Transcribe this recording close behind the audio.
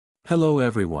Hello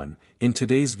everyone, in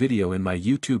today's video in my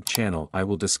YouTube channel I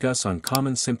will discuss on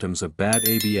common symptoms of bad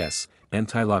ABS,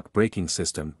 anti-lock braking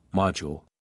system, module.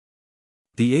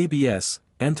 The ABS,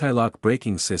 anti-lock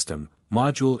braking system,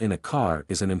 module in a car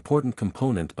is an important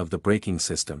component of the braking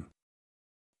system.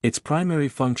 Its primary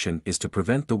function is to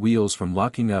prevent the wheels from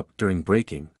locking up during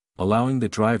braking, allowing the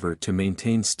driver to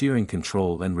maintain steering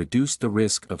control and reduce the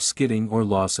risk of skidding or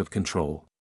loss of control.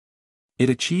 It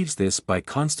achieves this by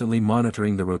constantly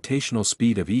monitoring the rotational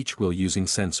speed of each wheel using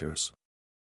sensors.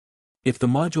 If the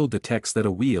module detects that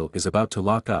a wheel is about to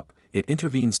lock up, it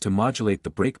intervenes to modulate the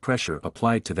brake pressure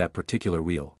applied to that particular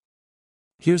wheel.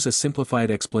 Here's a simplified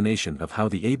explanation of how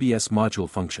the ABS module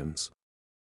functions.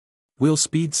 Wheel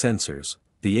speed sensors.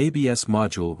 The ABS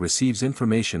module receives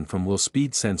information from wheel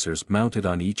speed sensors mounted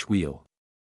on each wheel.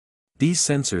 These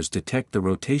sensors detect the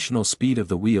rotational speed of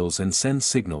the wheels and send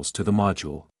signals to the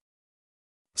module.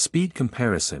 Speed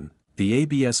comparison. The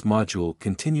ABS module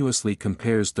continuously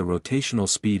compares the rotational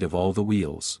speed of all the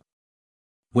wheels.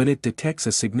 When it detects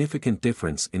a significant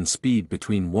difference in speed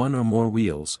between one or more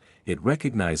wheels, it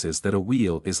recognizes that a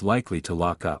wheel is likely to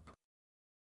lock up.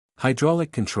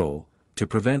 Hydraulic control. To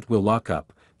prevent wheel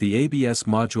lockup, the ABS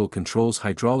module controls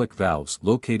hydraulic valves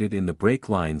located in the brake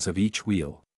lines of each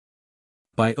wheel.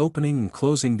 By opening and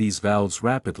closing these valves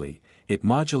rapidly, it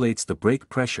modulates the brake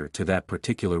pressure to that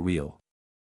particular wheel.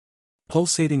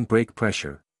 Pulsating brake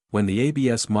pressure. When the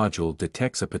ABS module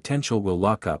detects a potential wheel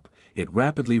lockup, it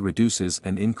rapidly reduces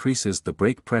and increases the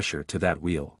brake pressure to that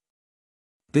wheel.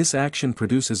 This action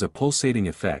produces a pulsating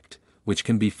effect, which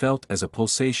can be felt as a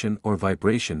pulsation or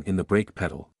vibration in the brake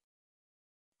pedal.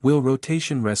 Wheel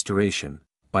rotation restoration.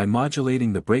 By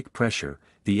modulating the brake pressure,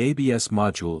 the ABS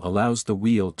module allows the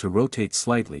wheel to rotate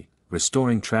slightly,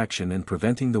 restoring traction and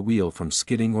preventing the wheel from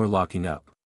skidding or locking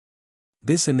up.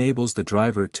 This enables the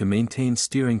driver to maintain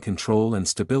steering control and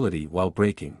stability while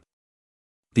braking.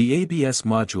 The ABS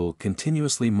module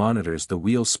continuously monitors the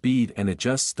wheel speed and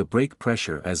adjusts the brake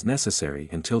pressure as necessary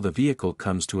until the vehicle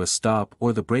comes to a stop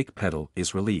or the brake pedal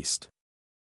is released.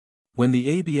 When the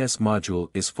ABS module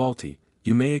is faulty,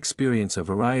 you may experience a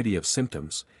variety of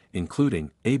symptoms,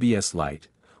 including ABS light.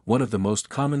 One of the most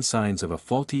common signs of a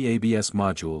faulty ABS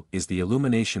module is the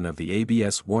illumination of the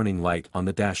ABS warning light on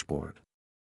the dashboard.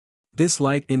 This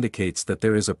light indicates that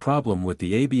there is a problem with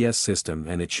the ABS system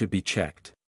and it should be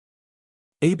checked.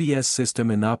 ABS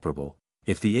system inoperable.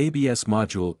 If the ABS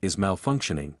module is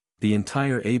malfunctioning, the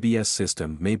entire ABS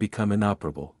system may become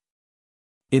inoperable.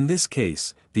 In this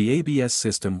case, the ABS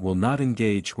system will not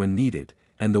engage when needed,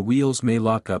 and the wheels may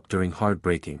lock up during hard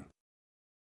braking.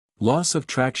 Loss of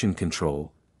traction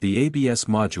control. The ABS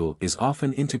module is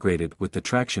often integrated with the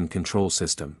traction control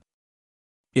system.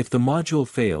 If the module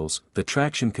fails, the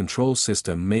traction control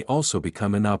system may also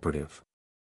become inoperative.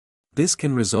 This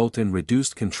can result in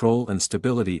reduced control and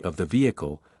stability of the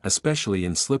vehicle, especially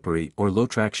in slippery or low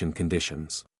traction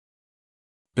conditions.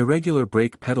 Irregular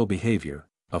brake pedal behavior.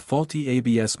 A faulty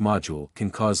ABS module can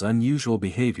cause unusual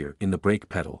behavior in the brake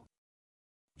pedal.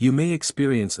 You may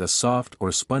experience a soft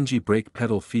or spongy brake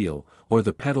pedal feel, or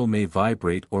the pedal may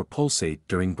vibrate or pulsate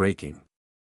during braking.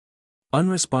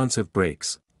 Unresponsive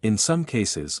brakes. In some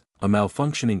cases, a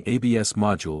malfunctioning ABS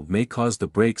module may cause the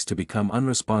brakes to become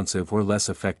unresponsive or less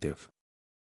effective.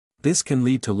 This can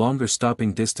lead to longer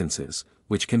stopping distances,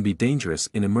 which can be dangerous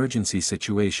in emergency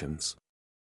situations.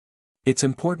 It's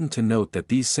important to note that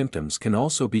these symptoms can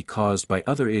also be caused by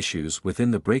other issues within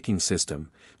the braking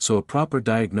system, so a proper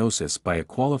diagnosis by a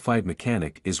qualified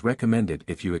mechanic is recommended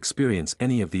if you experience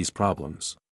any of these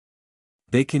problems.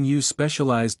 They can use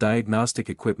specialized diagnostic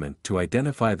equipment to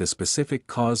identify the specific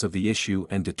cause of the issue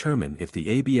and determine if the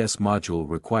ABS module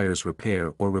requires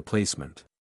repair or replacement.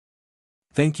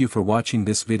 Thank you for watching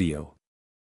this video.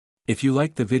 If you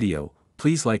liked the video,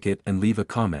 please like it and leave a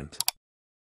comment.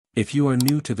 If you are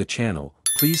new to the channel,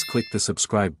 please click the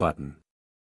subscribe button.